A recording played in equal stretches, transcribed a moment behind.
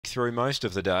through most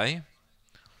of the day.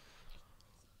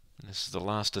 This is the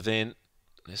last event.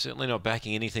 They're certainly not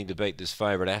backing anything to beat this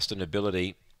favourite, Aston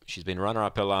Ability. She's been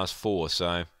runner-up her last 4,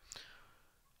 so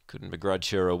couldn't begrudge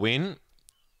her a win.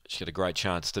 She's got a great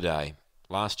chance today.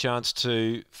 Last chance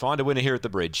to find a winner here at the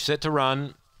bridge. Set to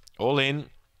run. All in.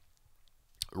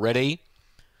 Ready.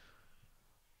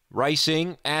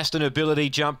 Racing. Aston Ability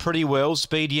jumped pretty well.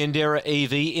 Speed Yendera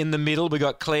Evie in the middle. We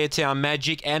got Claretown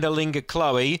Magic and Alinga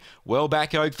Chloe. Well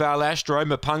back Oakvale Astro.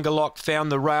 Mapunga Lock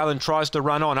found the rail and tries to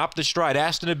run on. Up the straight.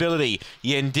 Aston Ability.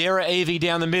 Yendera Evie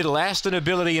down the middle. Aston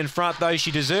Ability in front, though.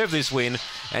 She deserved this win.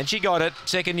 And she got it.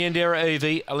 Second Yendera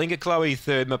Evie. Alinga Chloe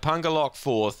third. Mapunga Lock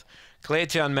fourth.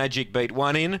 Claretown Magic beat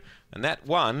 1 in. And that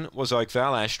 1 was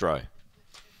Oakvale Astro.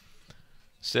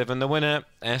 7 the winner.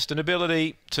 Aston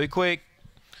Ability. Too quick.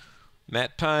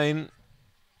 Matt Payne,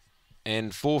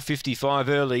 and 4.55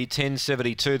 early,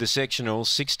 10.72 the sectional,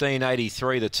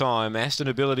 16.83 the time. Aston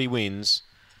Ability wins.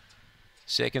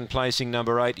 Second placing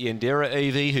number 8, Yendera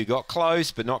Evie, who got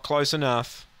close, but not close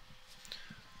enough.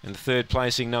 And third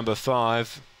placing number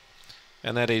 5,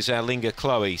 and that is Alinga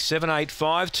Chloe.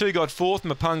 7.85, 2 got fourth,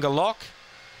 Mapunga Lock.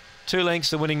 2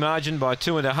 lengths the winning margin by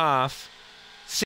 2.5.